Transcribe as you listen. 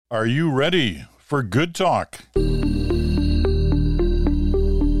Are you ready for Good Talk? And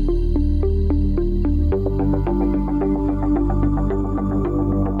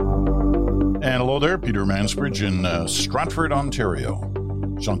hello there, Peter Mansbridge in Stratford, Ontario.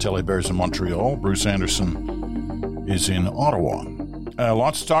 Chantal Bears in Montreal. Bruce Anderson is in Ottawa.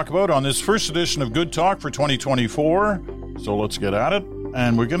 Lots to talk about on this first edition of Good Talk for 2024. So let's get at it.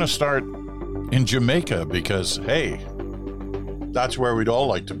 And we're going to start in Jamaica because, hey, that's where we'd all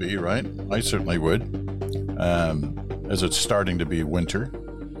like to be, right? I certainly would, as it's starting to be winter,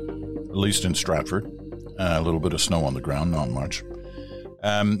 at least in Stratford. A little bit of snow on the ground, not much.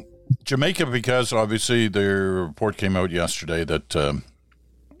 Jamaica, because obviously the report came out yesterday that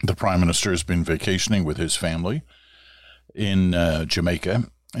the Prime Minister has been vacationing with his family in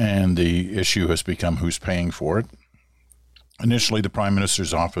Jamaica, and the issue has become who's paying for it. Initially, the Prime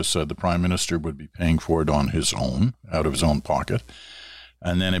Minister's office said the Prime Minister would be paying for it on his own, out of his own pocket.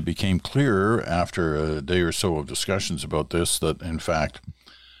 And then it became clearer after a day or so of discussions about this that, in fact,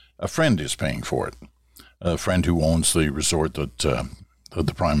 a friend is paying for it, a friend who owns the resort that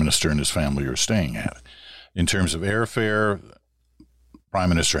the Prime Minister and his family are staying at. In terms of airfare, Prime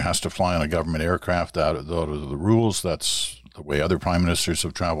Minister has to fly on a government aircraft out of the rules. That's the way other Prime Ministers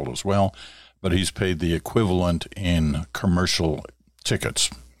have traveled as well. But he's paid the equivalent in commercial tickets.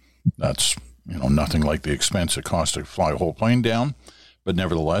 That's, nothing like the expense it costs to fly a whole plane down. But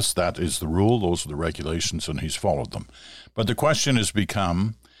nevertheless, that is the rule. Those are the regulations, and he's followed them. But the question has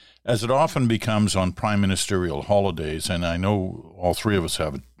become, as it often becomes on prime ministerial holidays, and I know all three of us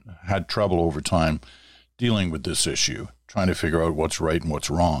have had trouble over time dealing with this issue, trying to figure out what's right and what's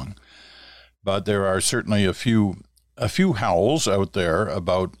wrong. But there are certainly a few howls out there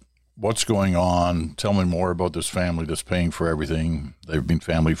about what's going on. Tell me more about this family that's paying for everything. They've been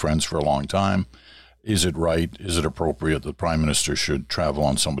family friends for a long time. Is it right? Is it appropriate that the Prime Minister should travel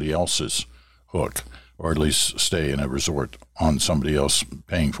on somebody else's hook, or at least stay in a resort on somebody else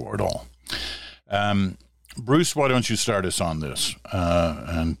paying for it all? Bruce, why don't you start us on this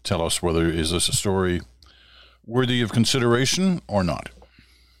and tell us whether is this a story worthy of consideration or not?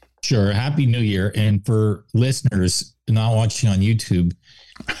 Sure. Happy New Year. And for listeners not watching on YouTube,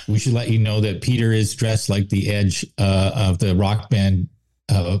 we should let you know that Peter is dressed like the Edge of the rock band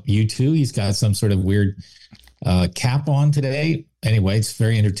U2. He's got some sort of weird cap on today. Anyway, it's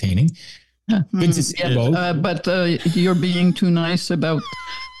very entertaining. Good to see you both. But you're being too nice about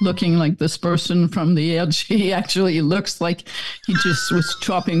looking like this person from the Edge. He actually looks like he just was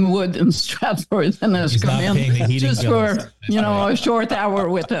chopping wood in Stratford and has come in just for, a short hour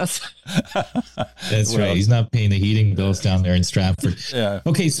with us. That's right. He's not paying the heating bills down there in Stratford. Yeah.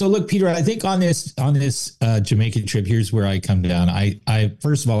 Okay. So look, Peter, I think on this Jamaican trip, here's where I come down. I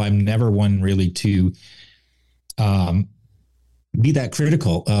first of all, I'm never one really to be that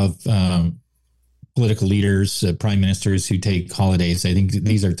critical of political leaders, prime ministers who take holidays. I think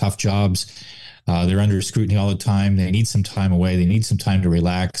these are tough jobs. They're under scrutiny all the time. They need some time away. They need some time to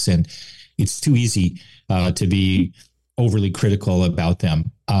relax. And it's too easy to be overly critical about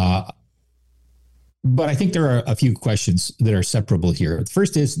them. But I think there are a few questions that are separable here. The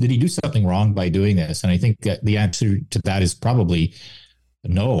first is, did he do something wrong by doing this? And I think that the answer to that is probably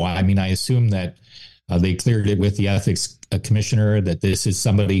no. I mean, I assume that they cleared it with the ethics commissioner, that this is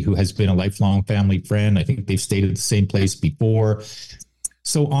somebody who has been a lifelong family friend. I think they've stayed at the same place before.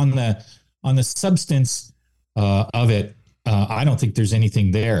 So on the substance of it, I don't think there's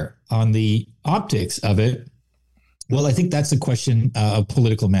anything there. On the optics of it, well, I think that's a question of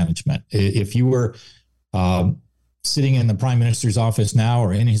political management. If you were sitting in the Prime Minister's office now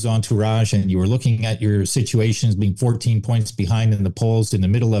or in his entourage, and you were looking at your situations being 14 points behind in the polls in the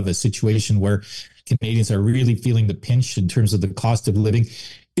middle of a situation where Canadians are really feeling the pinch in terms of the cost of living,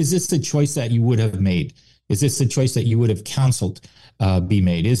 is this the choice that you would have made? Is this the choice that you would have counseled be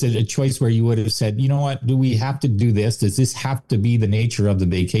made? Is it a choice where you would have said, you know what, do we have to do this? Does this have to be the nature of the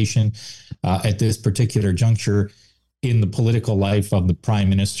vacation at this particular juncture in the political life of the Prime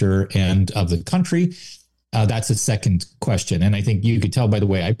Minister and of the country? That's a second question. And I think you could tell by the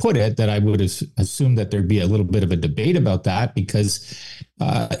way I put it that I would have assumed that there'd be a little bit of a debate about that, because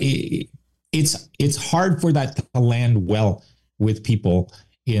it's hard for that to land well with people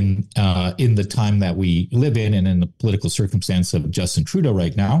in the time that we live in and in the political circumstance of Justin Trudeau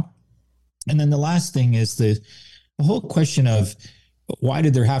right now. And then the last thing is the whole question of why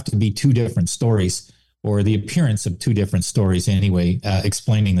did there have to be two different stories, or the appearance of two different stories anyway,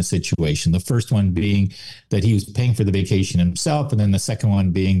 explaining the situation. The first one being that he was paying for the vacation himself, and then the second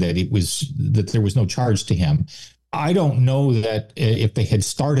one being that there was no charge to him. I don't know that if they had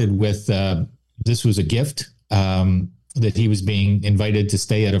started with this was a gift, that he was being invited to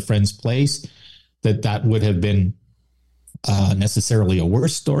stay at a friend's place, that would have been necessarily a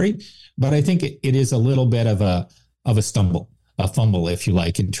worse story. But I think it is a little bit of a fumble, if you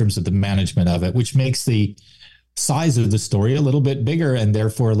like, in terms of the management of it, which makes the size of the story a little bit bigger and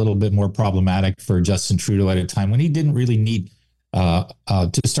therefore a little bit more problematic for Justin Trudeau at a time when he didn't really need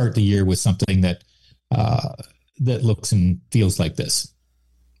to start the year with something that looks and feels like this.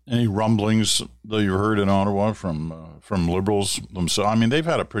 Any rumblings that you heard in Ottawa from Liberals themselves? I mean, they've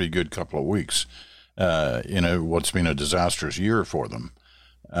had a pretty good couple of weeks in what's been a disastrous year for them.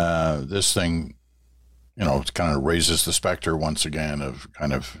 This thing, it kind of raises the specter once again of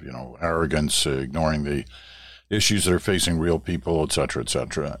kind of, arrogance, ignoring the issues that are facing real people, et cetera, et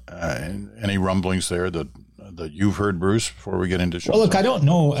cetera. Any rumblings there that you've heard, Bruce, before we get into show? Well, look, I don't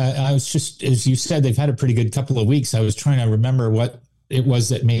know. I was just, as you said, they've had a pretty good couple of weeks. I was trying to remember what it was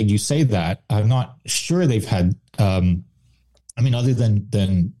that made you say that. I'm not sure they've had, other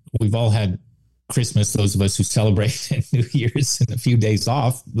than we've all had Christmas, those of us who celebrate and New Year's and a few days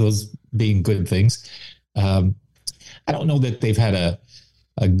off, those being good things. I don't know that they've had a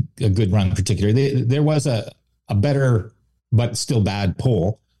good run in particular. There was a better but still bad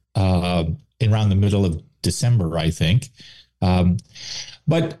poll around the middle of December, I think.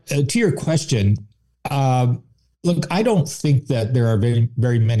 But to your question, look, I don't think that there are very,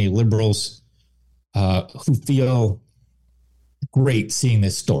 very many Liberals who feel great seeing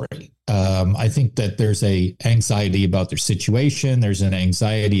this story. I think that there's a anxiety about their situation. There's an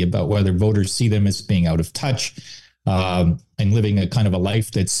anxiety about whether voters see them as being out of touch and living a kind of a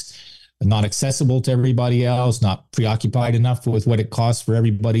life that's not accessible to everybody else, not preoccupied enough with what it costs for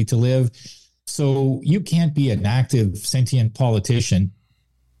everybody to live. So you can't be an active, sentient politician,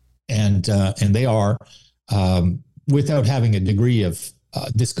 and they are, without having a degree of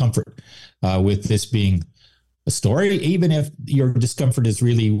discomfort with this being a story, even if your discomfort is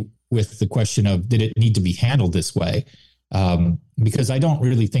really with the question of, did it need to be handled this way? Because I don't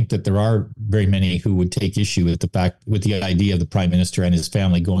really think that there are very many who would take issue with the idea of the Prime Minister and his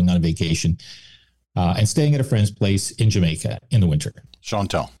family going on vacation and staying at a friend's place in Jamaica in the winter.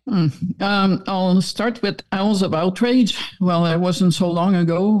 Chantal. I'll start with owls of outrage. Well, it wasn't so long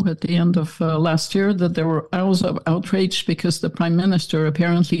ago at the end of last year that there were owls of outrage because the Prime Minister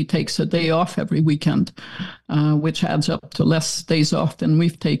apparently takes a day off every weekend, which adds up to less days off than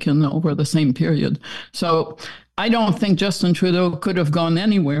we've taken over the same period. So I don't think Justin Trudeau could have gone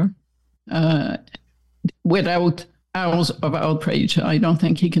anywhere without owls of outrage. I don't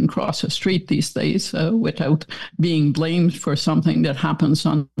think he can cross a street these days without being blamed for something that happens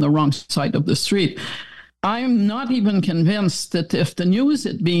on the wrong side of the street. I'm not even convinced that if the news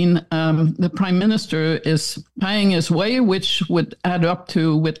had been the Prime Minister is paying his way, which would add up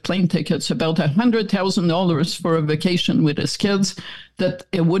to, with plane tickets, about $100,000 for a vacation with his kids, that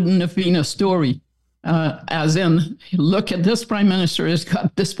it wouldn't have been a story. As in, look at this Prime Minister has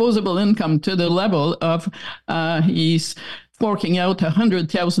got disposable income to the level of he's forking out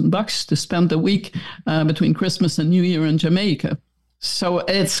 $100,000 to spend a week between Christmas and New Year in Jamaica. So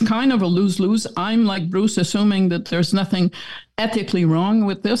it's kind of a lose-lose. I'm like Bruce, assuming that there's nothing ethically wrong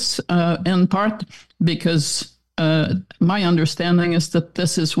with this, in part because my understanding is that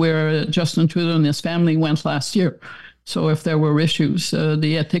this is where Justin Trudeau and his family went last year. So if there were issues,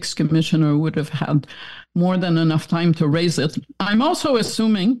 the Ethics Commissioner would have had more than enough time to raise it. I'm also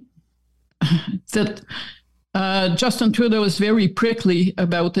assuming that Justin Trudeau is very prickly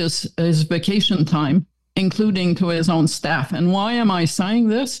about his vacation time, including to his own staff. And why am I saying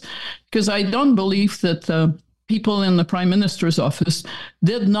this? Because I don't believe that people in the Prime Minister's office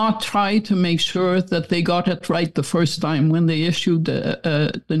did not try to make sure that they got it right the first time when they issued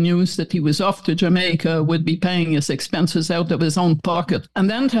the news that he was off to Jamaica, would be paying his expenses out of his own pocket. And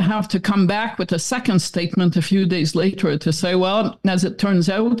then to have to come back with a second statement a few days later to say, well, as it turns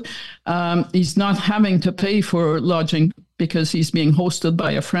out, he's not having to pay for lodging because he's being hosted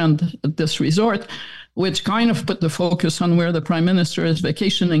by a friend at this resort, which kind of put the focus on where the Prime Minister is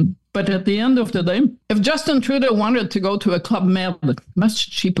vacationing. But at the end of the day, if Justin Trudeau wanted to go to a Club Med,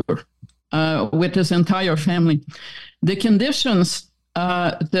 much cheaper, with his entire family, the conditions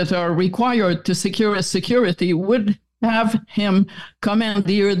that are required to secure his security would have him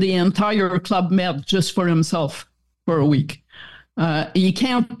commandeer the entire Club Med just for himself for a week. He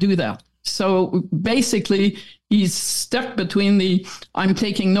can't do that. So basically, he's stuck between the I'm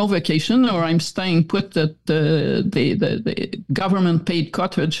taking no vacation or I'm staying put at the government-paid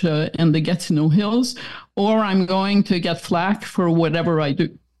cottage in the Gatineau Hills, or I'm going to get flack for whatever I do.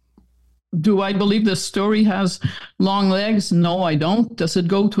 Do I believe this story has long legs? No, I don't. Does it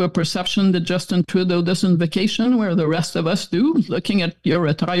go to a perception that Justin Trudeau doesn't vacation where the rest of us do? Looking at your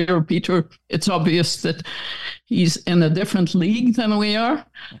attire, Peter, it's obvious that he's in a different league than we are.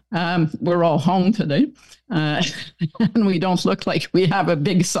 We're all home today, and we don't look like we have a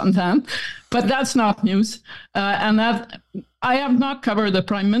big suntan, but that's not news. And that I have not covered the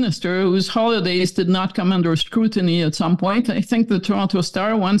Prime Minister whose holidays did not come under scrutiny at some point. I think the Toronto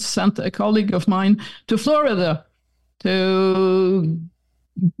Star once sent a colleague of mine to Florida to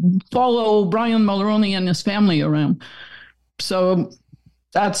follow Brian Mulroney and his family around. So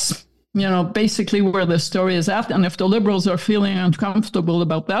that's, basically where the story is at. And if the Liberals are feeling uncomfortable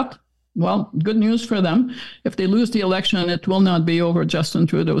about that, well, good news for them. If they lose the election, it will not be over Justin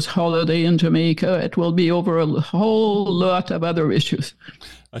Trudeau's holiday in Jamaica. It will be over a whole lot of other issues.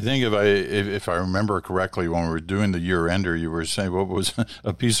 I think if I remember correctly, when we were doing the year-ender, you were saying what was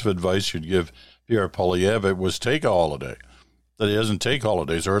a piece of advice you'd give Pierre Poilievre? It was take a holiday. That he doesn't take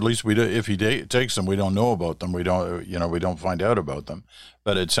holidays, or at least if he takes them, we don't know about them. We don't find out about them.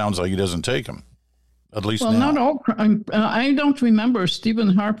 But it sounds like he doesn't take them. At least well, now. Not all. I don't remember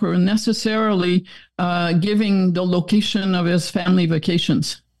Stephen Harper necessarily giving the location of his family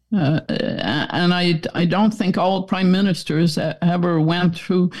vacations, and I don't think all prime ministers ever went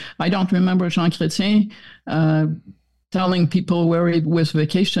through. I don't remember Jean Chrétien telling people where he was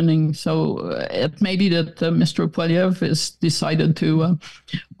vacationing. So it may be that Mr. Poilievre has decided to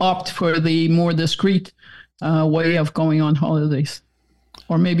opt for the more discreet way of going on holidays.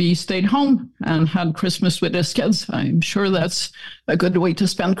 Or maybe he stayed home and had Christmas with his kids. I'm sure that's a good way to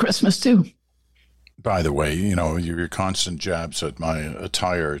spend Christmas, too. By the way, your constant jabs at my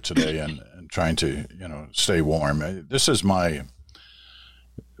attire today and trying to, stay warm. This is my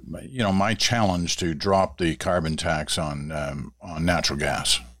challenge to drop the carbon tax on natural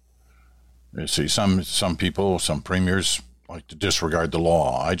gas. You see, some people, some premiers like to disregard the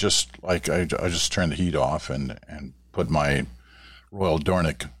law. I just turn the heat off and put my Royal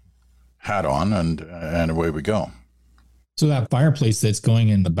Dornick hat on and away we go. So that fireplace that's going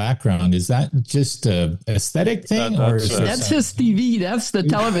in the background, is that just a aesthetic thing? That's his TV. That's the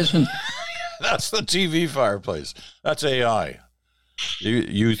television. That's the TV fireplace. That's AI.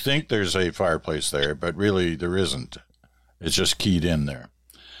 You think there's a fireplace there, but really there isn't. It's just keyed in there.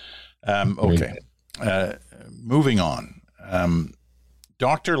 Okay. Moving on.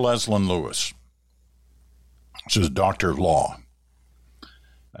 Dr. Leslyn Lewis. She's a doctor of law.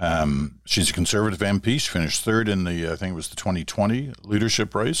 She's a Conservative MP. She finished third in I think it was the 2020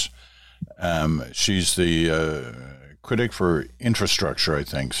 leadership race. She's the critic for infrastructure, I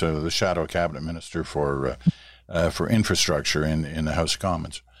think. So the shadow cabinet minister for infrastructure in the House of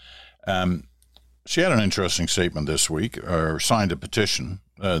Commons. She had an interesting statement this week, or signed a petition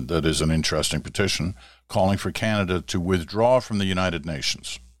that is an interesting petition calling for Canada to withdraw from the United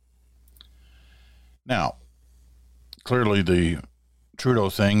Nations. Now, clearly the Trudeau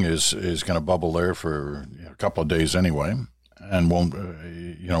thing is going to bubble there for a couple of days anyway, and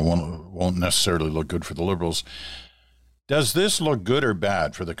won't necessarily look good for the Liberals. Does this look good or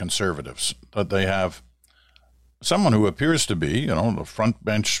bad for the Conservatives that they have someone who appears to be, the front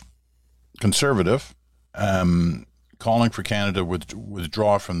bench Conservative, calling for Canada to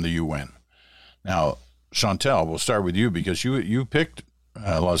withdraw from the UN? Now, Chantal, we'll start with you because you picked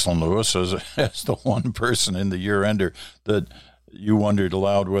Leslyn Lewis as the one person in the year-ender that you wondered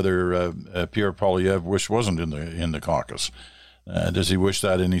aloud whether Pierre Poilievre wasn't in the caucus. Does he wish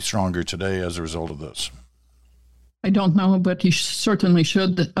that any stronger today as a result of this? I don't know, but he certainly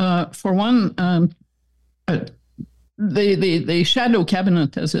should. For one, the shadow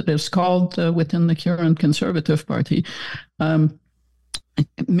cabinet, as it is called within the current Conservative Party,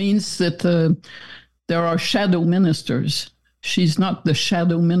 means that there are shadow ministers. She's not the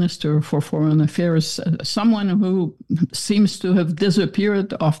shadow minister for foreign affairs. Someone who seems to have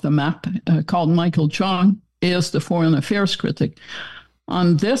disappeared off the map, called Michael Chong, is the foreign affairs critic.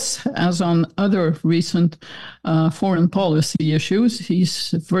 On this, as on other recent foreign policy issues,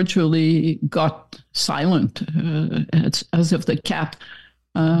 he's virtually got silent. It's as if the cat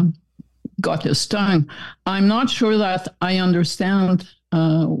got his tongue. I'm not sure that I understand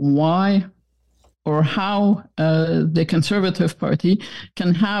why or how the Conservative Party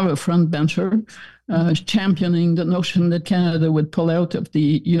can have a frontbencher championing the notion that Canada would pull out of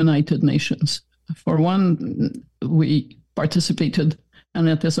the United Nations. For one, we participated, and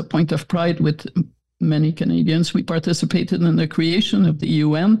it is a point of pride with many Canadians, we participated in the creation of the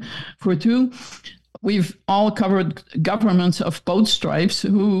UN. For two, we've all covered governments of both stripes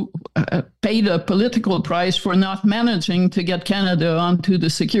who paid a political price for not managing to get Canada onto the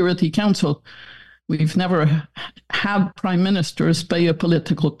Security Council. We've never had prime ministers pay a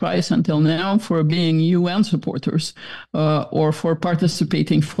political price until now for being UN supporters or for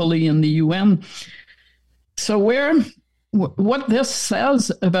participating fully in the UN. So what this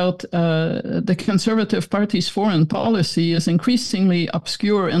says about the Conservative Party's foreign policy is increasingly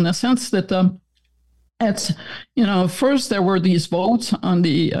obscure in the sense that it's, first there were these votes on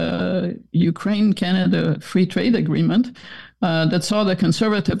the Ukraine-Canada Free Trade Agreement that saw the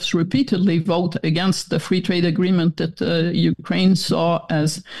Conservatives repeatedly vote against the free trade agreement that Ukraine saw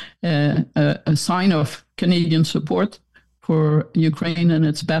as a sign of Canadian support for Ukraine in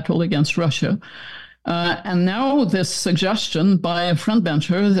its battle against Russia. And now this suggestion by a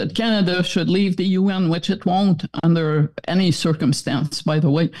frontbencher that Canada should leave the UN, which it won't under any circumstance, by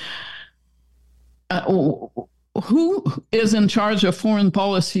the way. Who is in charge of foreign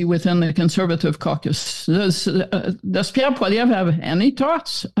policy within the Conservative caucus? Does Pierre Poilievre have any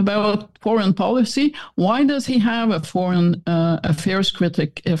thoughts about foreign policy? Why does he have a foreign affairs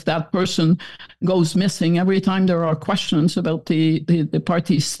critic if that person goes missing every time there are questions about the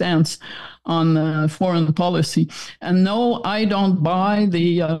party's stance on foreign policy? And no, I don't buy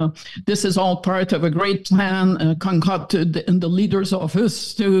this is all part of a great plan concocted in the leader's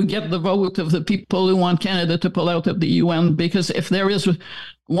office to get the vote of the people who want Canada to pull out of the UN. Because if there is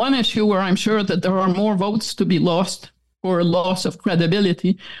one issue where I'm sure that there are more votes to be lost or loss of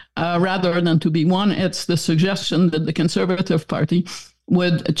credibility rather than to be won, it's the suggestion that the Conservative Party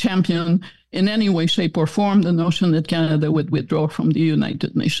would champion in any way, shape, or form the notion that Canada would withdraw from the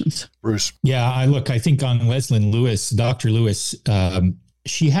United Nations. Bruce. Yeah, I think on Leslyn Lewis, Dr. Lewis,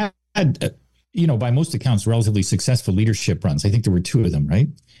 she had, by most accounts, relatively successful leadership runs. I think there were two of them, right?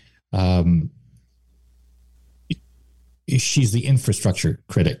 She's the infrastructure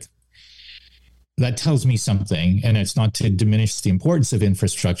critic. That tells me something, and it's not to diminish the importance of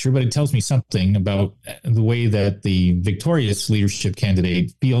infrastructure, but it tells me something about the way that the victorious leadership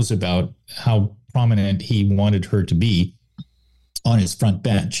candidate feels about how prominent he wanted her to be on his front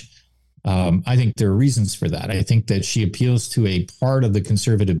bench. I think there are reasons for that. I think that she appeals to a part of the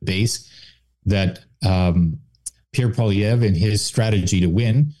Conservative base that Pierre Poilievre, in his strategy to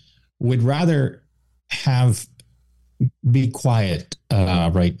win, would rather be quiet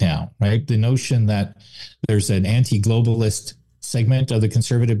right now, right? The notion that there's an anti-globalist segment of the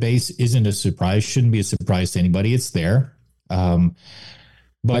Conservative base isn't a surprise, shouldn't be a surprise to anybody. It's there.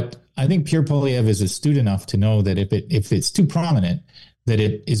 But I think Pierre Poilievre is astute enough to know that if it's too prominent, that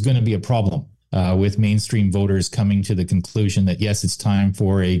it is going to be a problem with mainstream voters coming to the conclusion that, yes, it's time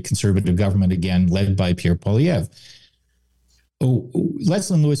for a Conservative government again, led by Pierre Poilievre.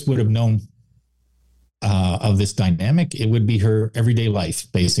 Leslyn Lewis would have known of this dynamic. It would be her everyday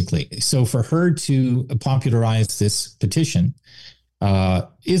life, basically. So for her to popularize this petition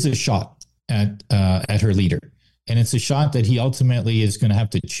is a shot at her leader. And it's a shot that he ultimately is going to have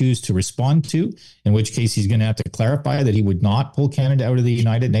to choose to respond to, in which case he's going to have to clarify that he would not pull Canada out of the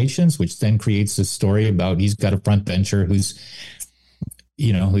United Nations, which then creates a story about he's got a frontbencher who's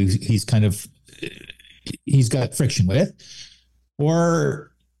he's got friction with.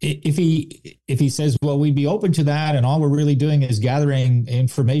 Or if he says, well, we'd be open to that, and all we're really doing is gathering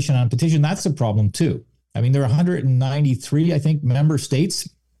information on petition, that's a problem too. I mean, there are 193, I think, member states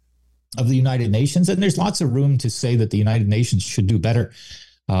of the United Nations, and there's lots of room to say that the United Nations should do better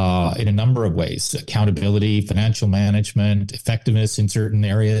in a number of ways: accountability, financial management, effectiveness in certain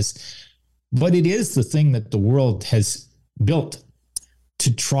areas. But it is the thing that the world has built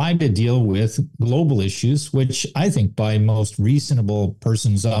to try to deal with global issues, which I think by most reasonable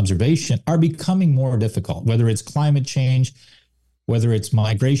person's observation are becoming more difficult, whether it's climate change, whether it's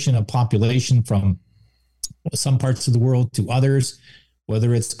migration of population from some parts of the world to others,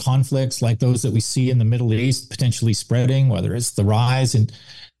 whether it's conflicts like those that we see in the Middle East potentially spreading, whether it's the rise in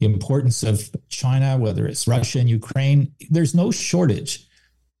the importance of China, whether it's Russia and Ukraine. There's no shortage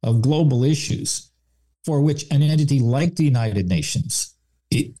of global issues for which an entity like the United Nations,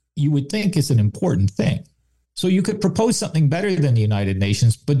 you would think, is an important thing. So you could propose something better than the United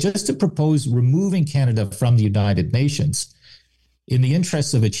Nations, but just to propose removing Canada from the United Nations in the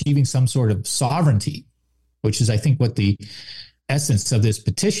interest of achieving some sort of sovereignty, which is, I think, what the essence of this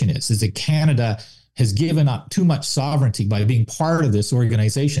petition is that Canada has given up too much sovereignty by being part of this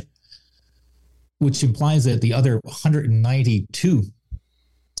organization, which implies that the other 192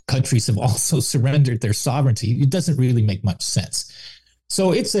 countries have also surrendered their sovereignty. It doesn't really make much sense.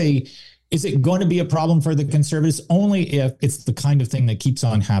 So it's a Is it going to be a problem for the Conservatives? Only if it's the kind of thing that keeps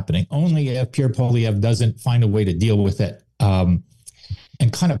on happening. Only if Pierre Poilievre doesn't find a way to deal with it and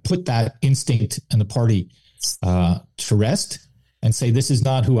kind of put that instinct in the party to rest and say, this is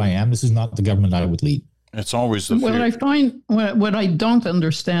not who I am. This is not the government I would lead. It's always the fear. What I find, what I don't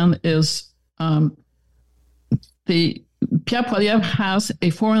understand is Pierre Poilievre has a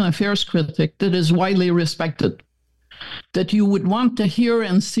foreign affairs critic that is widely respected, that you would want to hear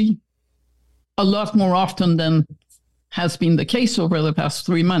and see a lot more often than has been the case over the past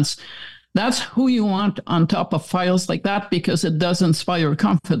 3 months. That's who you want on top of files like that, because it does inspire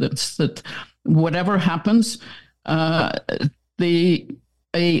confidence that whatever happens, a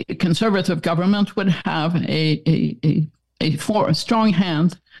Conservative government would have a strong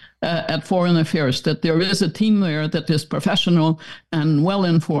hand at foreign affairs, that there is a team there that is professional and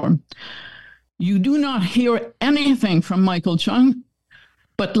well-informed. You do not hear anything from Michael Chung,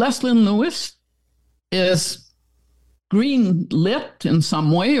 but Leslyn Lewis is green lit in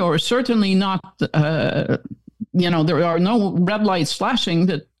some way, or certainly not, there are no red lights flashing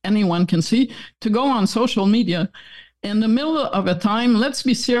that anyone can see, to go on social media in the middle of a time. Let's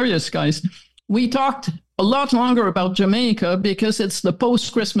be serious, guys. We talked a lot longer about Jamaica because it's the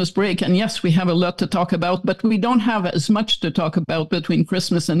post-Christmas break. And yes, we have a lot to talk about, but we don't have as much to talk about between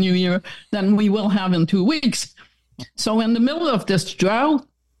Christmas and New Year than we will have in 2 weeks. So in the middle of this drought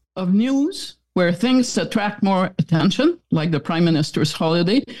of news, where things attract more attention, like the Prime Minister's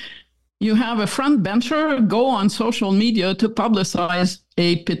holiday, you have a frontbencher go on social media to publicize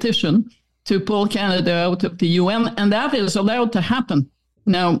a petition to pull Canada out of the UN, and that is allowed to happen.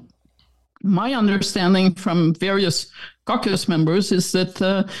 Now, my understanding from various caucus members is that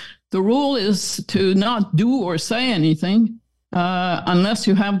the rule is to not do or say anything unless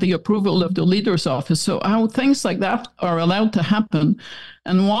you have the approval of the leader's office. So how things like that are allowed to happen,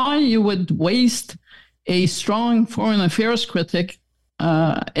 and why you would waste a strong foreign affairs critic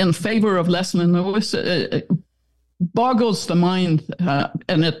in favor of Leslyn Lewis boggles the mind,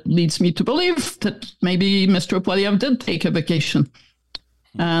 and it leads me to believe that maybe Mr. Poilievre did take a vacation,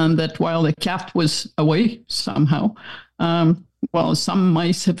 and that while the cat was away somehow, some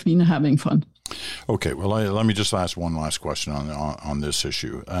mice have been having fun. Okay, well, let me just ask one last question on this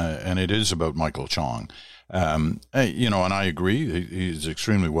issue, and it is about Michael Chong. And I agree, he's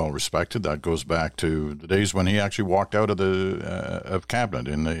extremely well respected. That goes back to the days when he actually walked out of the cabinet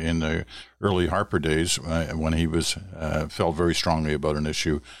in the early Harper days, when he was felt very strongly about an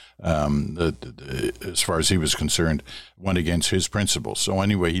issue that, as far as he was concerned, went against his principles. So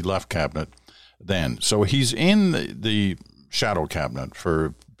anyway, he left cabinet then. So he's in the shadow cabinet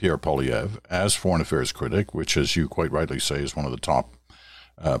for Pierre Poilievre as foreign affairs critic, which, as you quite rightly say, is one of the top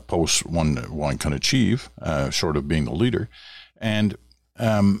posts one can achieve, short of being the leader. And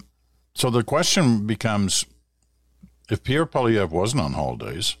so the question becomes, if Pierre Poilievre wasn't on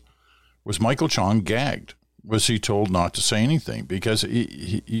holidays, was Michael Chong gagged? Was he told not to say anything? Because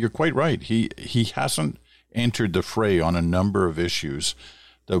you're quite right. He hasn't entered the fray on a number of issues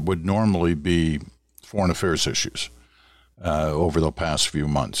that would normally be foreign affairs issues over the past few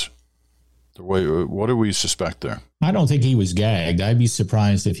months. What do we suspect there? I don't think he was gagged. I'd be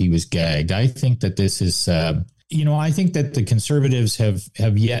surprised if he was gagged. I think that this is, I think that the Conservatives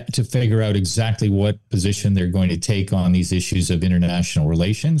have yet to figure out exactly what position they're going to take on these issues of international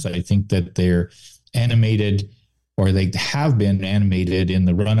relations. I think that they're animated, or they have been animated in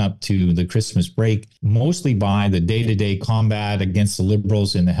the run-up to the Christmas break, mostly by the day-to-day combat against the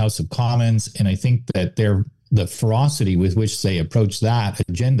Liberals in the House of Commons. And I think that the ferocity with which they approach that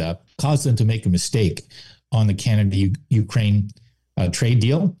agenda caused them to make a mistake on the Canada-Ukraine trade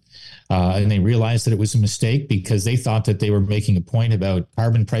deal. And they realized that it was a mistake because they thought that they were making a point about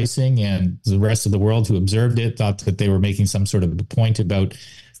carbon pricing, and the rest of the world who observed it thought that they were making some sort of a point about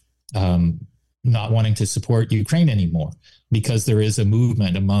not wanting to support Ukraine anymore, because there is a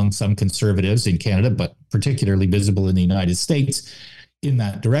movement among some Conservatives in Canada, but particularly visible in the United States, in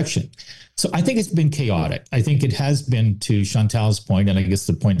that direction. So I think it's been chaotic. I think it has been, to Chantal's point, and I guess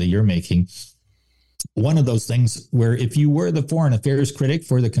the point that you're making, one of those things where if you were the foreign affairs critic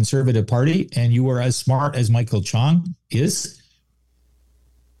for the Conservative Party and you were as smart as Michael Chong is,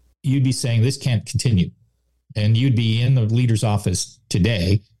 you'd be saying this can't continue. And you'd be in the leader's office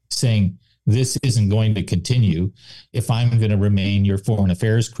today saying this isn't going to continue if I'm going to remain your foreign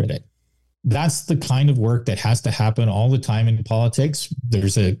affairs critic. That's the kind of work that has to happen all the time in politics.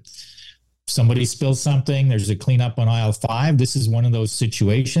 Somebody spills something, there's a cleanup on aisle 5. This is one of those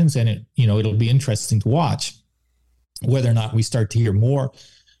situations, and it'll be interesting to watch whether or not we start to hear more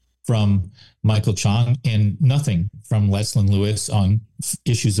from Michael Chong and nothing from Leslyn Lewis on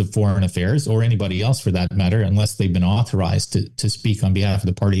issues of foreign affairs, or anybody else for that matter, unless they've been authorized to speak on behalf of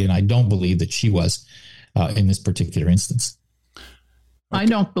the party. And I don't believe that she was in this particular instance. I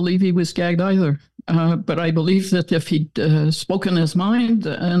don't believe he was gagged either. But I believe that if he'd spoken his mind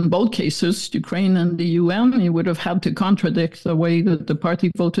in both cases, Ukraine and the UN, he would have had to contradict the way that the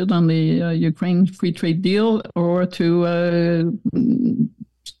party voted on the Ukraine free trade deal, or to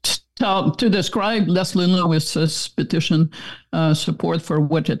describe Leslyn Lewis's petition support for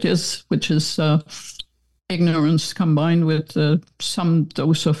what it is, which is ignorance combined with some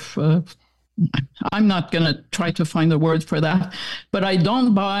dose of I'm not going to try to find a word for that, but I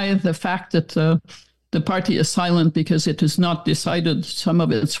don't buy the fact that the party is silent because it has not decided some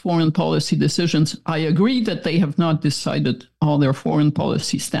of its foreign policy decisions. I agree that they have not decided all their foreign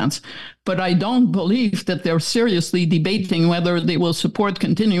policy stance, but I don't believe that they're seriously debating whether they will support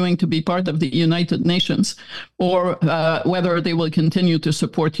continuing to be part of the United Nations, or whether they will continue to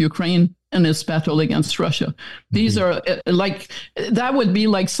support Ukraine in its battle against Russia. These are like, that would be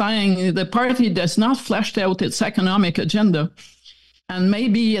like saying the party does not fleshed out its economic agenda, and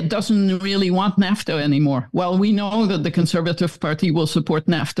maybe it doesn't really want NAFTA anymore. Well, we know that the Conservative Party will support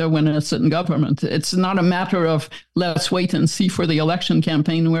NAFTA when it's in government. It's not a matter of let's wait and see for the election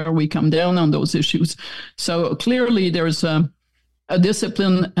campaign where we come down on those issues. So clearly there's a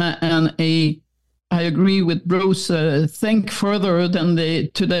discipline and I agree with Bruce, think further than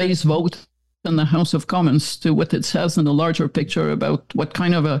today's vote in the House of Commons to what it says in the larger picture about what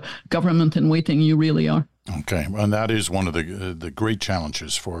kind of a government in waiting you really are. Okay, and that is one of the great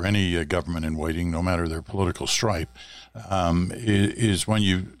challenges for any government in waiting, no matter their political stripe, is when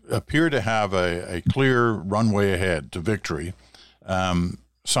you appear to have a clear runway ahead to victory,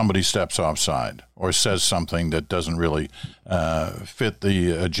 somebody steps offside or says something that doesn't really fit the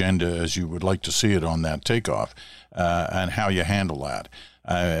agenda as you would like to see it on that takeoff, and how you handle that.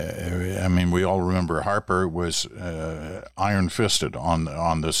 I mean, we all remember Harper was iron-fisted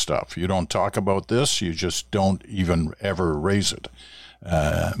on this stuff. You don't talk about this, you just don't even ever raise it.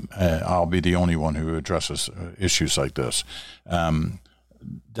 I'll be the only one who addresses issues like this.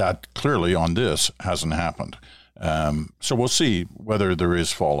 That clearly on this hasn't happened. So we'll see whether there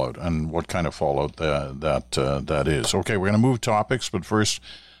is fallout and what kind of fallout that is. Okay, we're going to move topics, but first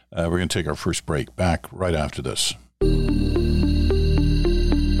we're going to take our first break. Back right after this.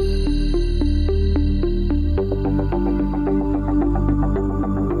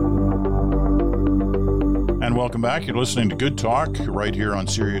 And welcome back. You're listening to Good Talk right here on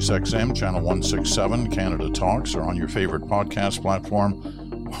Sirius XM, channel 167, Canada Talks, or on your favorite podcast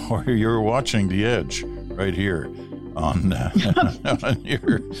platform, or you're watching The Edge right here on, on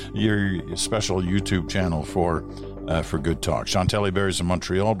your special YouTube channel for Good Talk. Chantal Hébert is in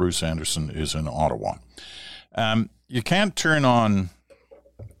Montreal. Bruce Anderson is in Ottawa. You can't turn on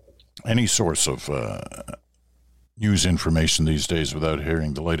any source of news information these days without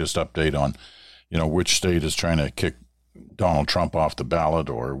hearing the latest update on, which state is trying to kick Donald Trump off the ballot,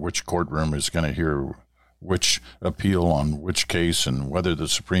 or which courtroom is going to hear which appeal on which case, and whether the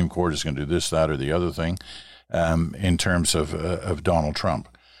Supreme Court is going to do this, that, or the other thing in terms of Donald Trump,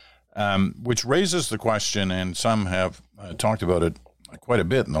 which raises the question, and some have talked about it quite a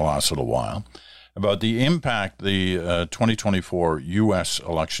bit in the last little while, about the impact the 2024 U.S.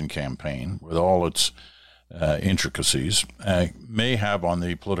 election campaign, with all its intricacies, may have on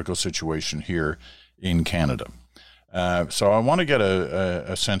the political situation here in Canada. So I want to get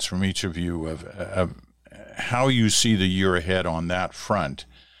a sense from each of you of how you see the year ahead on that front,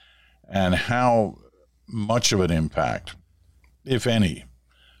 and how much of an impact, if any,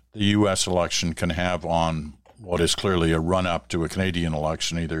 the U.S. election can have on what is clearly a run-up to a Canadian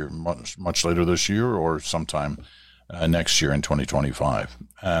election, either much later this year or sometime next year in 2025.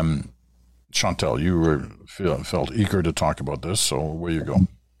 Chantal, you felt eager to talk about this, so where you go?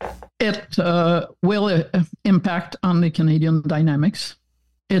 It will impact on the Canadian dynamics.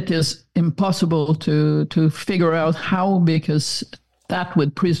 It is impossible to figure out how, because that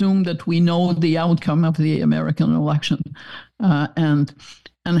would presume that we know the outcome of the American election, and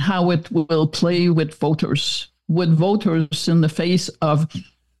how it will play with voters. Would voters, in the face of,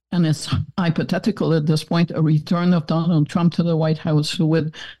 and it's hypothetical at this point, a return of Donald Trump to the White House,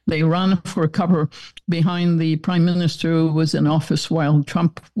 would they run for cover behind the prime minister who was in office while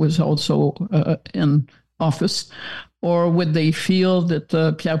Trump was also in office? Or would they feel that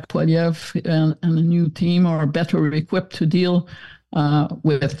Pierre Poilievre and a new team are better equipped to deal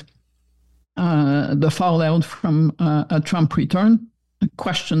with the fallout from a Trump return?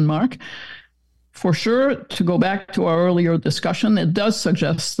 Question mark. for sure, to go back to our earlier discussion, it does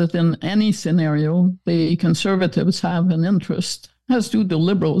suggest that in any scenario, the Conservatives have an interest, as do the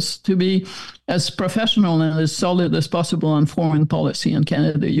Liberals, to be as professional and as solid as possible on foreign policy and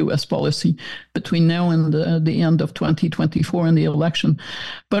Canada-US policy between now and the end of 2024 and the election.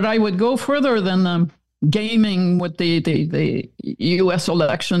 But I would go further than gaming what the US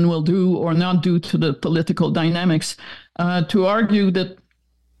election will do or not do to the political dynamics, to argue that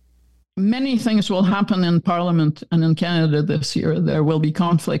many things will happen in Parliament and in Canada this year. There will be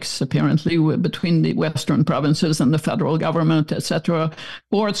conflicts, apparently, between the Western provinces and the federal government, etc.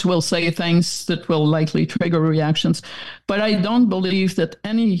 Courts will say things that will likely trigger reactions. But I don't believe that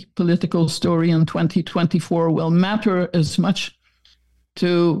any political story in 2024 will matter as much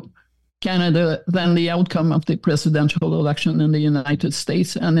to Canada than the outcome of the presidential election in the United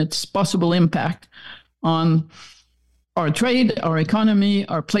States and its possible impact on our trade, our economy,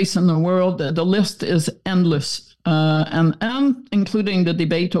 our place in the world. The list is endless, and including the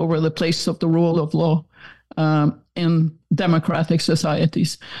debate over the place of the rule of law in democratic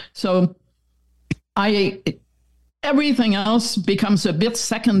societies. So everything else becomes a bit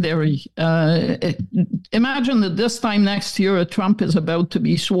secondary. Imagine that this time next year, Trump is about to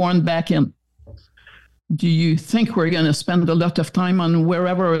be sworn back in. Do you think we're going to spend a lot of time on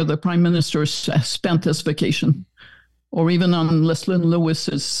wherever the prime minister spent his vacation? Or even on Leslie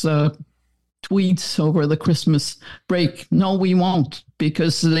Lewis's tweets over the Christmas break? No, we won't,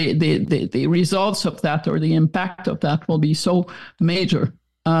 because the results of that or the impact of that will be so major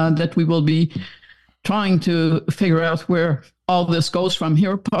that we will be trying to figure out where all this goes from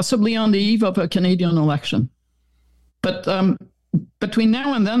here, possibly on the eve of a Canadian election. But between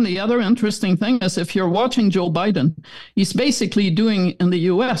now and then, the other interesting thing is if you're watching Joe Biden, he's basically doing in the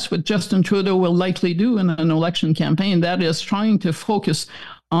US what Justin Trudeau will likely do in an election campaign. That is trying to focus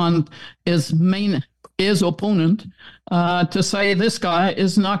on his opponent to say, this guy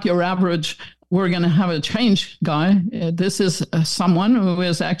is not your average, we're going to have a change guy. This is someone who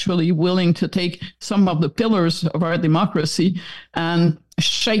is actually willing to take some of the pillars of our democracy and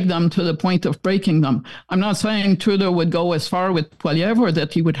shake them to the point of breaking them. I'm not saying Trudeau would go as far with Poilievre or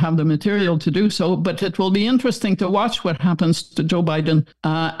that he would have the material to do so, but it will be interesting to watch what happens to Joe Biden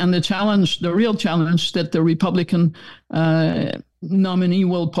and the real challenge that the Republican nominee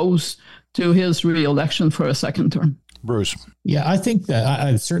will pose to his re-election for a second term. Bruce. Yeah, I think that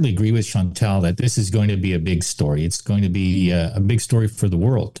I certainly agree with Chantal that this is going to be a big story. It's going to be a big story for the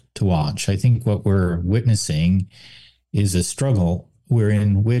world to watch. I think what we're witnessing is a struggle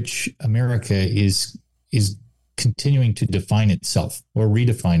wherein which America is continuing to define itself or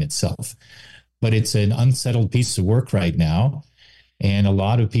redefine itself. But it's an unsettled piece of work right now. And a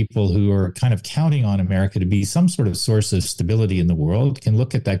lot of people who are kind of counting on America to be some sort of source of stability in the world can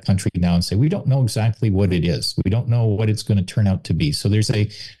look at that country now and say, we don't know exactly what it is. We don't know what it's going to turn out to be. So there's a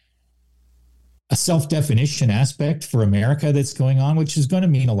self-definition aspect for America that's going on, which is going to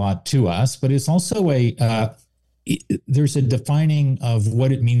mean a lot to us. But it's also there's a defining of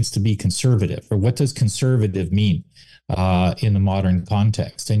what it means to be conservative, or what does conservative mean in the modern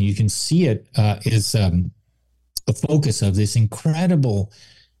context. And you can see it is the focus of this incredible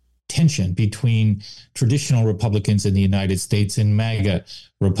tension between traditional Republicans in the United States and MAGA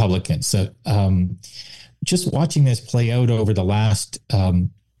Republicans. So, just watching this play out over the last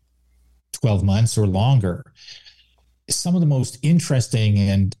 12 months or longer, some of the most interesting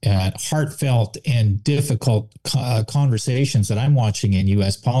and heartfelt and difficult conversations that I'm watching in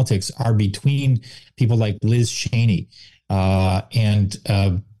U.S. politics are between people like Liz Cheney and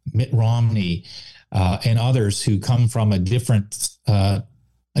Mitt Romney and others who come from a different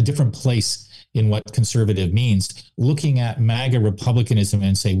place in what conservative means, looking at MAGA Republicanism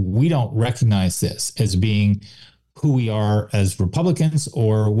and say, we don't recognize this as being who we are as Republicans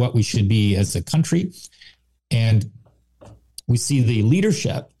or what we should be as a country. And we see the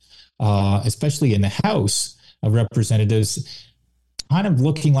leadership, especially in the House of Representatives, kind of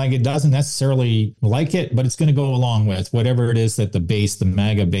looking like it doesn't necessarily like it, but it's going to go along with whatever it is that the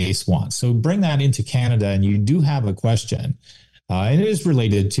MAGA base wants. So bring that into Canada, and you do have a question, and it is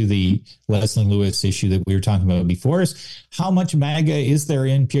related to the Leslie Lewis issue that we were talking about before, is how much MAGA is there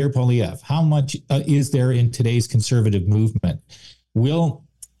in Pierre Poilievre? How much is there in today's conservative movement?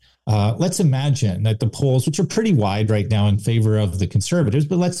 Let's imagine that the polls, which are pretty wide right now in favor of the Conservatives,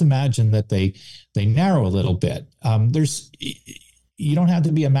 but let's imagine that they narrow a little bit. You don't have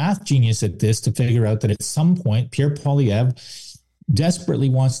to be a math genius at this to figure out that at some point, Pierre Poilievre desperately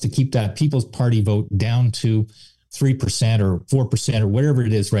wants to keep that People's Party vote down to 3% or 4% or whatever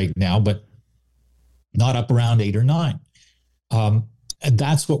it is right now, but not up around 8 or 9.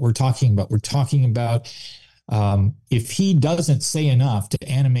 that's what we're talking about. We're talking about if he doesn't say enough to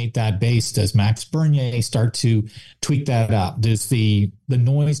animate that base, does Max Bernier start to tweak that up? Does the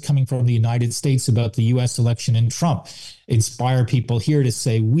noise coming from the United States about the U.S. election and Trump inspire people here to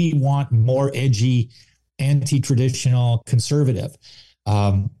say, we want more edgy, anti-traditional conservative?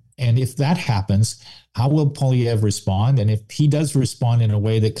 And if that happens, how will Poilievre respond? And if he does respond in a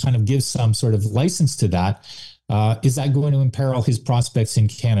way that kind of gives some sort of license to that, is that going to imperil his prospects in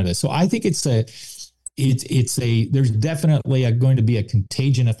Canada? So I think there's definitely going to be a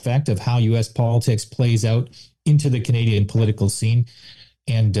contagion effect of how U.S. politics plays out into the Canadian political scene.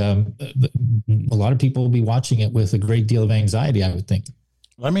 And a lot of people will be watching it with a great deal of anxiety, I would think.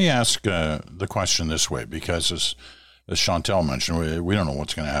 Let me ask the question this way, because as Chantal mentioned, we don't know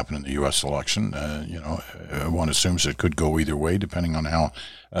what's going to happen in the U.S. election. One assumes it could go either way, depending on how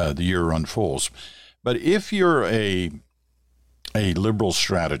the year unfolds. But if you're a liberal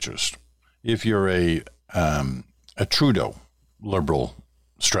strategist, if you're a Trudeau liberal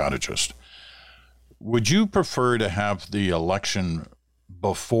strategist, would you prefer to have the election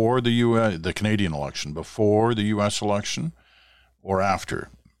before the Canadian election, before the U.S. election, or after?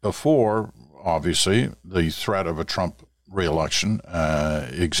 Before, obviously, the threat of a Trump re-election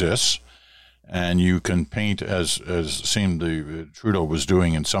exists, and you can paint, as seemed Trudeau was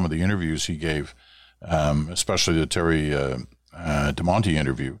doing in some of the interviews he gave, especially the Terry DeMonte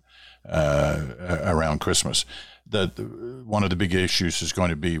interview around Christmas, that one of the big issues is going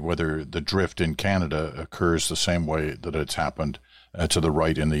to be whether the drift in Canada occurs the same way that it's happened to the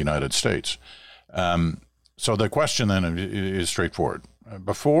right in the United States. So the question then is straightforward: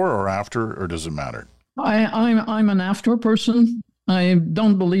 before or after, or does it matter? I'm an after person. I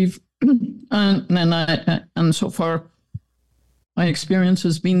don't believe, and so far my experience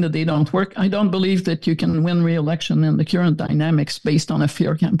has been that they don't work. I don't believe that you can win re-election in the current dynamics based on a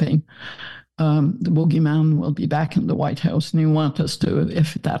fear campaign. The boogeyman will be back in the White House, and you want us to,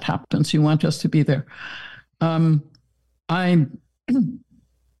 if that happens, you want us to be there. I'm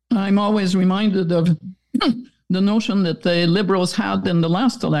always reminded of the notion that the Liberals had in the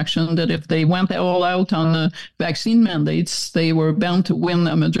last election, that if they went all out on the vaccine mandates, they were bound to win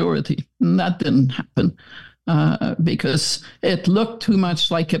a majority. And that didn't happen because it looked too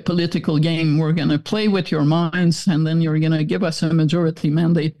much like a political game. We're going to play with your minds, and then you're going to give us a majority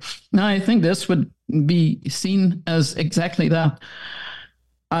mandate. Now, I think this would be seen as exactly that.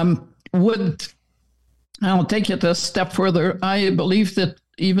 I'll take it a step further. I believe that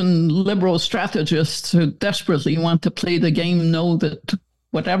even liberal strategists who desperately want to play the game know that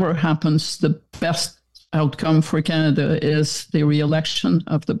whatever happens, the best outcome for Canada is the re-election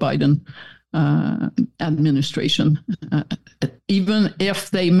of the Biden administration, even if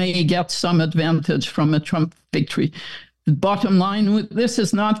they may get some advantage from a Trump victory. Bottom line, this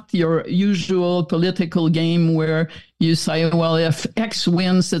is not your usual political game where you say, well, if X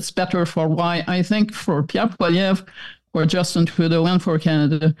wins, it's better for Y. I think for Pierre Poilievre, for Justin Trudeau, and for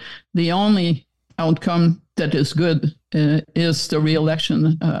Canada, the only outcome that is good is the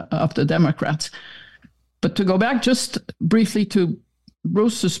re-election of the Democrats. But to go back just briefly to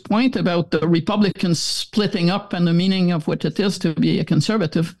Bruce's point about the Republicans splitting up and the meaning of what it is to be a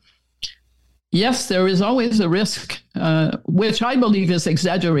conservative, yes, there is always a risk, which I believe is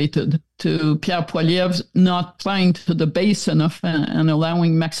exaggerated, to Pierre Poilievre not playing to the base enough and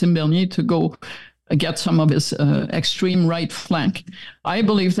allowing Maxime Bernier to go get some of his extreme right flank. I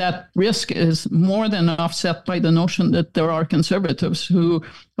believe that risk is more than offset by the notion that there are conservatives who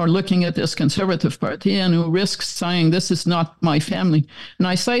are looking at this Conservative Party and who risk saying, this is not my family. And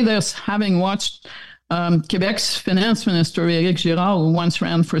I say this having watched Quebec's finance minister, Éric Girard, who once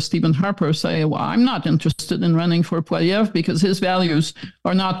ran for Stephen Harper, say, well, I'm not interested in running for Poilievre because his values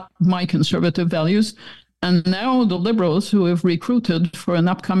are not my conservative values. And now the Liberals, who have recruited for an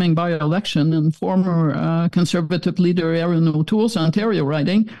upcoming by-election, and former Conservative leader Erin O'Toole's Ontario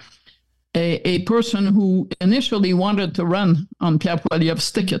riding, a person who initially wanted to run on Pierre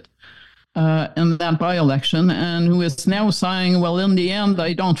Poilievre's ticket in that by-election, and who is now saying, well, in the end,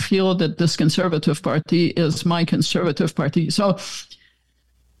 I don't feel that this Conservative Party is my Conservative Party. So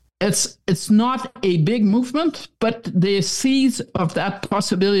it's not a big movement, but the seeds of that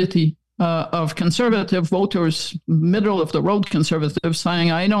possibility of conservative voters, middle-of-the-road conservatives,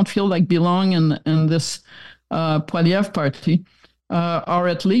 saying, I don't feel like belong in this Poilievre party, are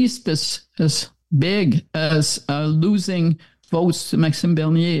at least as big as losing votes to Maxime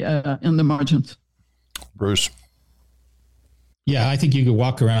Bernier in the margins. Bruce? Yeah, I think you could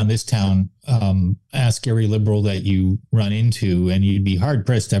walk around this town, ask every liberal that you run into, and you'd be hard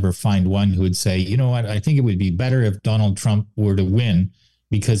pressed to ever find one who would say, you know what, I think it would be better if Donald Trump were to win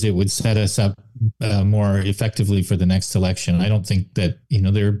because it would set us up more effectively for the next election. I don't think that,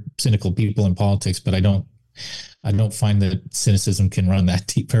 there are cynical people in politics, but I don't find that cynicism can run that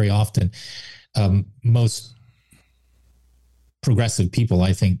deep very often. Most progressive people,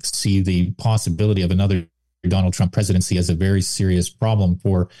 I think, see the possibility of another Donald Trump presidency as a very serious problem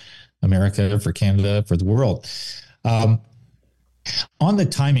for America, for Canada, for the world. On the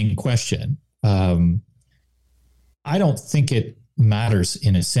timing question, I don't think it matters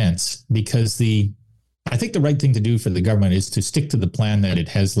in a sense, because I think the right thing to do for the government is to stick to the plan that it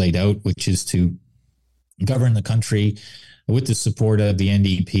has laid out, which is to govern the country with the support of the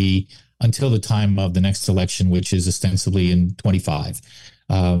NDP until the time of the next election, which is ostensibly in 25.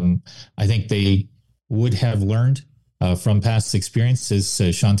 I think they would have learned from past experiences,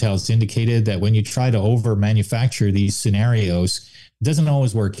 Chantal has indicated, that when you try to over-manufacture these scenarios, it doesn't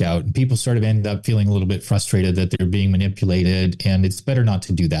always work out. And people sort of end up feeling a little bit frustrated that they're being manipulated, and it's better not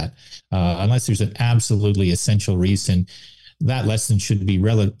to do that. Unless there's an absolutely essential reason, that lesson should be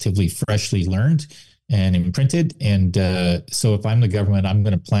relatively freshly learned and imprinted. And so if I'm the government, I'm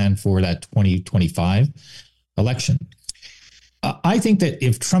going to plan for that 2025 election. I think that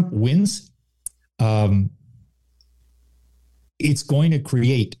if Trump wins, it's going to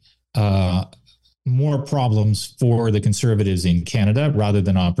create more problems for the Conservatives in Canada rather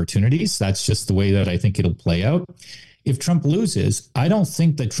than opportunities. That's just the way that I think it'll play out. If Trump loses, I don't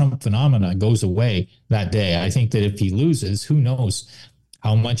think the Trump phenomena goes away that day. I think that if he loses, who knows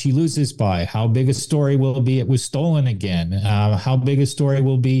how much he loses by, how big a story will be it was stolen again, how big a story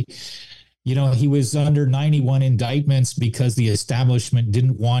will be, he was under 91 indictments because the establishment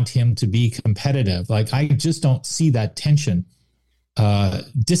didn't want him to be competitive. Like, I just don't see that tension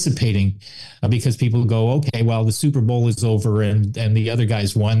dissipating because people go, okay, well, the Super Bowl is over and the other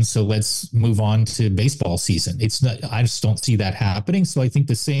guys won, so let's move on to baseball season. I just don't see that happening. So I think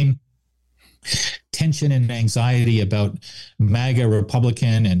the same tension and anxiety about MAGA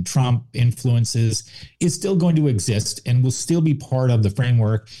Republican and Trump influences is still going to exist and will still be part of the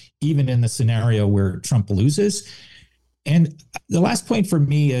framework, even in the scenario where Trump loses. And the last point for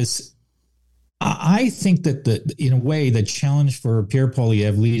me is, I think that in a way, the challenge for Pierre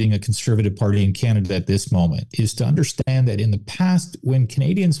Poilievre leading a Conservative Party in Canada at this moment is to understand that in the past, when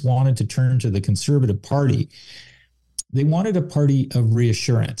Canadians wanted to turn to the Conservative Party, they wanted a party of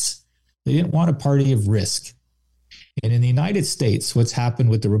reassurance. They didn't want a party of risk. And in the United States, what's happened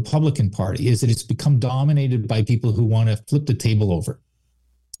with the Republican Party is that it's become dominated by people who want to flip the table over,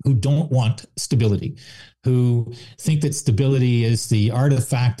 who don't want stability, who think that stability is the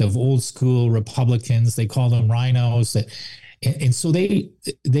artifact of old school Republicans. They call them rhinos. And so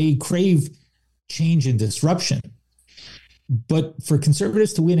they crave change and disruption. But for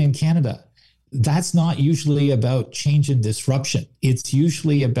Conservatives to win in Canada, that's not usually about change and disruption. It's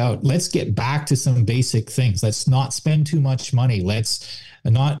usually about, let's get back to some basic things. Let's not spend too much money. Let's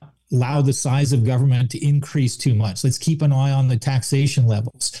not allow the size of government to increase too much. Let's keep an eye on the taxation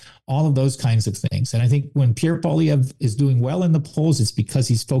levels, all of those kinds of things. And I think when Pierre Poilievre is doing well in the polls, it's because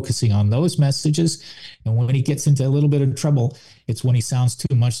he's focusing on those messages. And when he gets into a little bit of trouble, it's when he sounds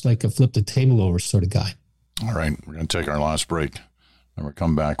too much like a flip the table over sort of guy. All right, we're going to take our last break. When we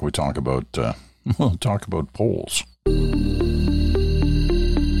come back, we talk about polls.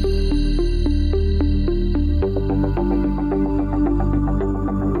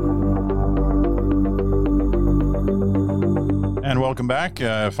 And welcome back.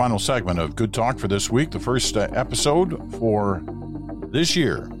 Final segment of Good Talk for this week. The first episode for this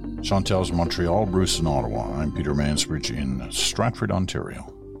year. Chantal's in Montreal, Bruce in Ottawa. I'm Peter Mansbridge in Stratford,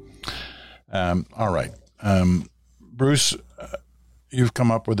 Ontario. All right. Bruce, you've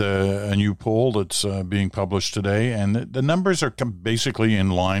come up with a new poll that's being published today, and the numbers are basically in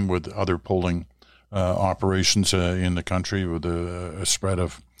line with other polling operations in the country, with a spread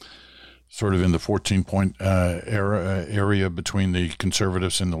of sort of in the 14-point area between the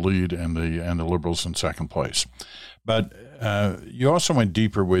Conservatives in the lead and the Liberals in second place. But you also went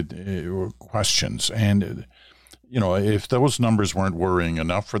deeper with questions, and if those numbers weren't worrying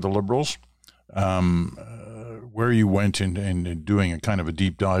enough for the Liberals, where you went in doing a kind of a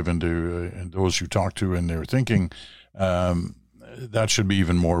deep dive into those you talked to and their thinking, that should be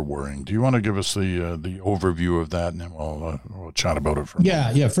even more worrying. Do you want to give us the overview of that, and then we'll chat about it for a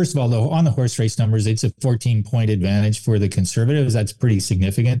moment? Yeah. First of all, though, on the horse race numbers, it's a 14-point advantage for the Conservatives. That's pretty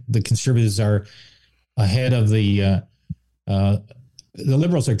significant. The Conservatives are ahead of the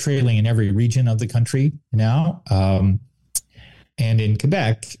Liberals are trailing in every region of the country now. And in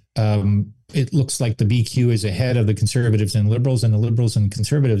Quebec, it looks like the BQ is ahead of the Conservatives and Liberals, and the Liberals and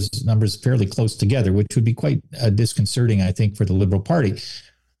Conservatives numbers fairly close together, which would be quite disconcerting, I think, for the Liberal Party.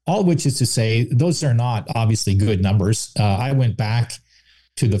 All of which is to say, those are not obviously good numbers. I went back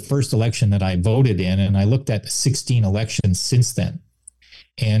to the first election that I voted in, and I looked at 16 elections since then.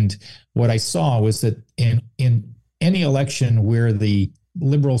 And what I saw was that in any election where the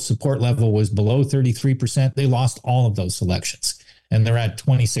Liberal support level was below 33%, they lost all of those elections. And they're at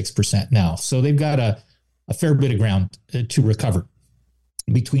 26% now. So they've got a fair bit of ground to recover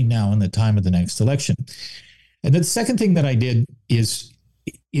between now and the time of the next election. And the second thing that I did is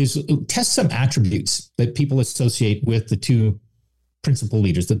test some attributes that people associate with the two principal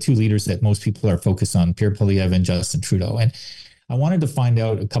leaders, the two leaders that most people are focused on, Pierre Poilievre and Justin Trudeau. And I wanted to find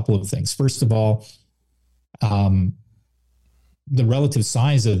out a couple of things. First of all, the relative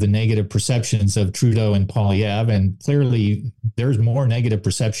size of the negative perceptions of Trudeau and Poilievre, and clearly there's more negative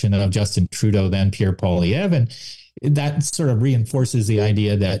perception of Justin Trudeau than Pierre Poilievre, and that sort of reinforces the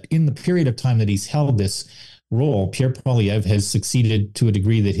idea that in the period of time that he's held this role, Pierre Poilievre has succeeded to a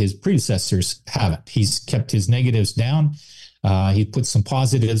degree that his predecessors haven't. He's kept his negatives down. He put some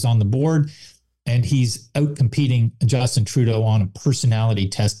positives on the board, and he's out-competing Justin Trudeau on a personality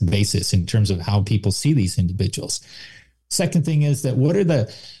test basis in terms of how people see these individuals. Second thing is that what are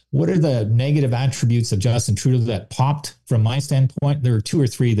the negative attributes of Justin Trudeau that popped from my standpoint? There are two or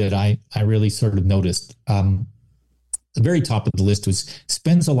three that I really sort of noticed. The very top of the list was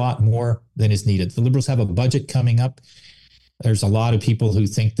spends a lot more than is needed. The Liberals have a budget coming up. There's a lot of people who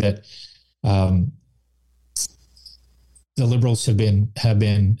think that the Liberals have been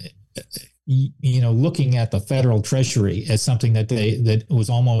looking at the federal treasury as something that was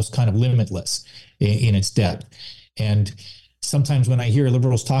almost kind of limitless in its depth. And sometimes when I hear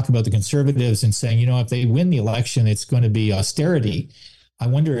Liberals talk about the Conservatives and saying, if they win the election, it's going to be austerity, I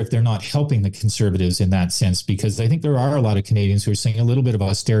wonder if they're not helping the Conservatives in that sense, because I think there are a lot of Canadians who are saying a little bit of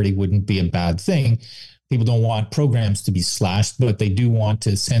austerity wouldn't be a bad thing. People don't want programs to be slashed, but they do want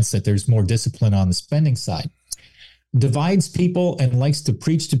to sense that there's more discipline on the spending side. Divides people and likes to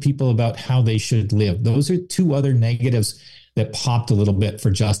preach to people about how they should live. Those are two other negatives that popped a little bit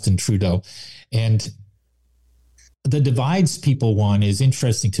for Justin Trudeau. And the divides people one is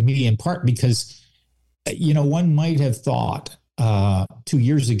interesting to me in part because, one might have thought 2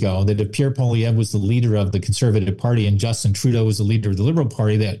 years ago that if Pierre Poilievre was the leader of the Conservative Party and Justin Trudeau was the leader of the Liberal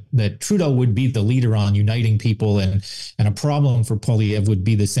Party, that Trudeau would be the leader on uniting people, and a problem for Poilievre would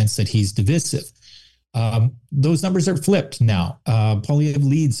be the sense that he's divisive. Those numbers are flipped now. Poilievre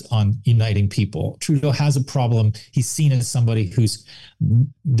leads on uniting people. Trudeau has a problem. He's seen as somebody who's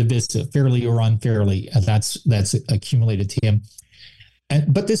divisive, fairly or unfairly. That's accumulated to him.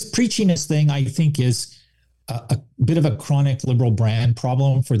 But this preachiness thing, I think, is a bit of a chronic Liberal brand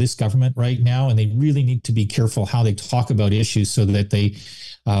problem for this government right now, and they really need to be careful how they talk about issues so that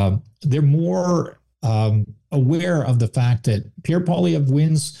they're more aware of the fact that Pierre Poilievre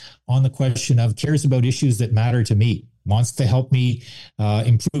wins on the question of cares about issues that matter to me, wants to help me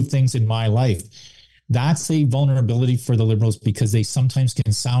improve things in my life. That's a vulnerability for the Liberals because they sometimes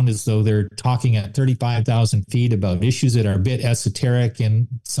can sound as though they're talking at 35,000 feet about issues that are a bit esoteric, and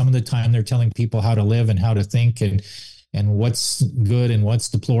some of the time they're telling people how to live and how to think and what's good and what's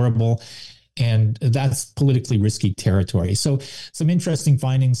deplorable. And that's politically risky territory. So some interesting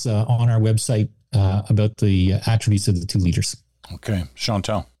findings on our website about the attributes of the two leaders. Okay.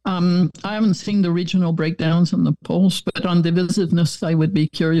 Chantal. I haven't seen the regional breakdowns on the polls, but on divisiveness, I would be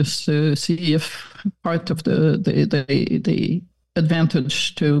curious to see if part of the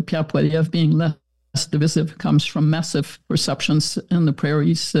advantage to Pierre Poilievre being less divisive comes from massive perceptions in the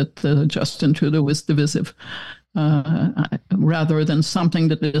prairies that Justin Trudeau is divisive, rather than something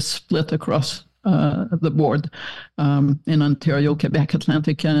that is split across the board in Ontario, Quebec,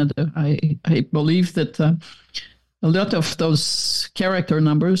 Atlantic Canada. I believe that a lot of those character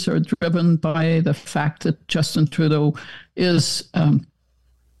numbers are driven by the fact that Justin Trudeau is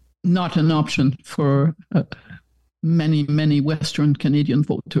not an option for many, many Western Canadian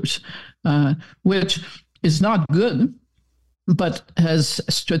voters, which is not good, but has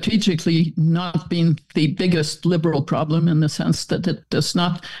strategically not been the biggest Liberal problem in the sense that it does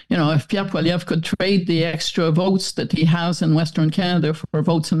not, if Pierre Poilievre could trade the extra votes that he has in Western Canada for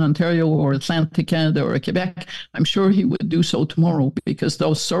votes in Ontario or Atlantic Canada or Quebec, I'm sure he would do so tomorrow because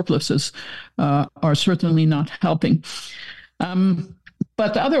those surpluses are certainly not helping.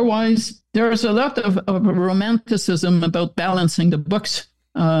 But otherwise, there's a lot of romanticism about balancing the books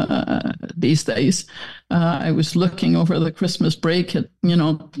these days. I was looking over the Christmas break at,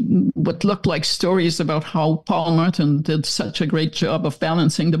 what looked like stories about how Paul Martin did such a great job of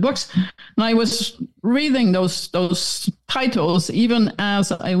balancing the books. And I was reading those titles even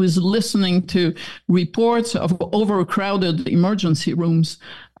as I was listening to reports of overcrowded emergency rooms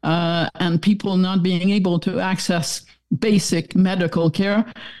and people not being able to access basic medical care.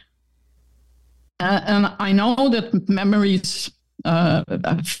 And I know that memories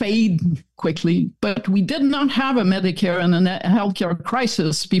fade quickly, but we did not have a Medicare and a healthcare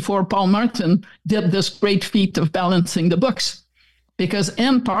crisis before Paul Martin did this great feat of balancing the books. Because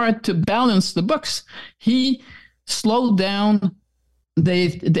in part, to balance the books, he slowed down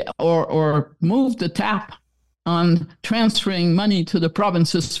or moved the tap on transferring money to the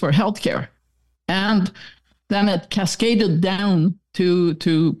provinces for healthcare. And then it cascaded down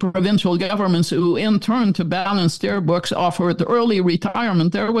to provincial governments who, in turn, to balance their books, offered early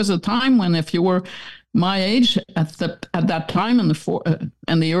retirement. There was a time when, if you were my age at that time in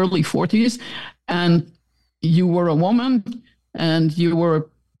the early 40s, and you were a woman and you were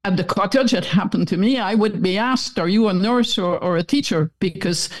at the cottage, it happened to me, I would be asked, are you a nurse or a teacher?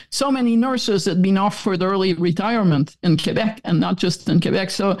 Because so many nurses had been offered early retirement in Quebec, and not just in Quebec.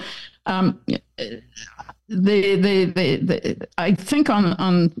 So I think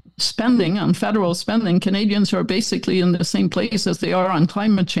on spending, on federal spending, Canadians are basically in the same place as they are on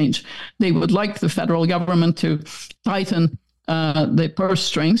climate change. They would like the federal government to tighten the purse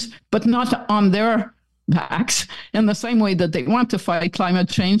strings, but not on their backs in the same way that they want to fight climate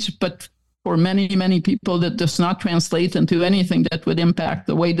change. But for many, many people, that does not translate into anything that would impact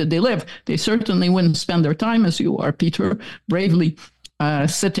the way that they live. They certainly wouldn't spend their time, as you are, Peter, bravely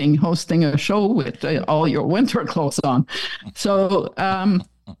sitting, hosting a show with all your winter clothes on. So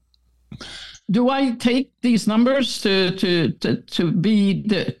do I take these numbers to be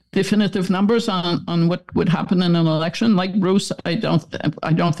the definitive numbers on what would happen in an election? Like Bruce, I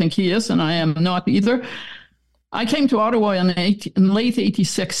don't think he is, and I am not either. I came to Ottawa in late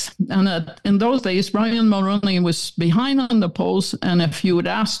 86, and in those days, Brian Mulroney was behind on the polls, and if you had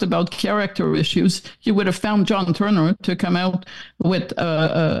asked about character issues, you would have found John Turner to come out with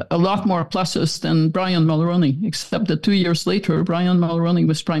a lot more pluses than Brian Mulroney, except that 2 years later, Brian Mulroney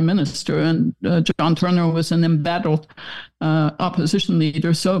was Prime Minister, and John Turner was an embattled opposition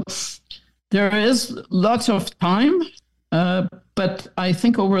leader. So there is lots of time, but I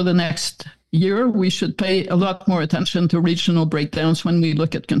think over the next year, we should pay a lot more attention to regional breakdowns when we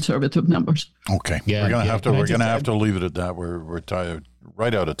look at conservative numbers. Okay, we're gonna have to leave it at that. We're tired,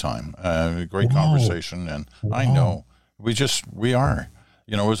 right out of time. Great conversation, and I know we are.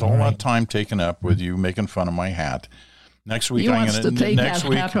 There's a whole lot of time taken up with you making fun of my hat. Next week, I'm going to take that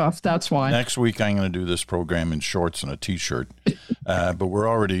hat off. That's why. Next week, I'm going to do this program in shorts and a T-shirt, but we're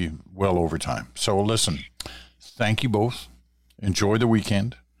already well over time. So listen, thank you both. Enjoy the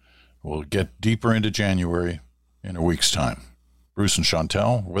weekend. We'll get deeper into January in a week's time. Bruce and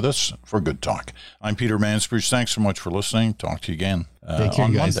Chantal with us for Good Talk. I'm Peter Mansbridge. Thanks so much for listening. Talk to you again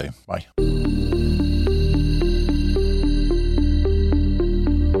on Monday. Bye.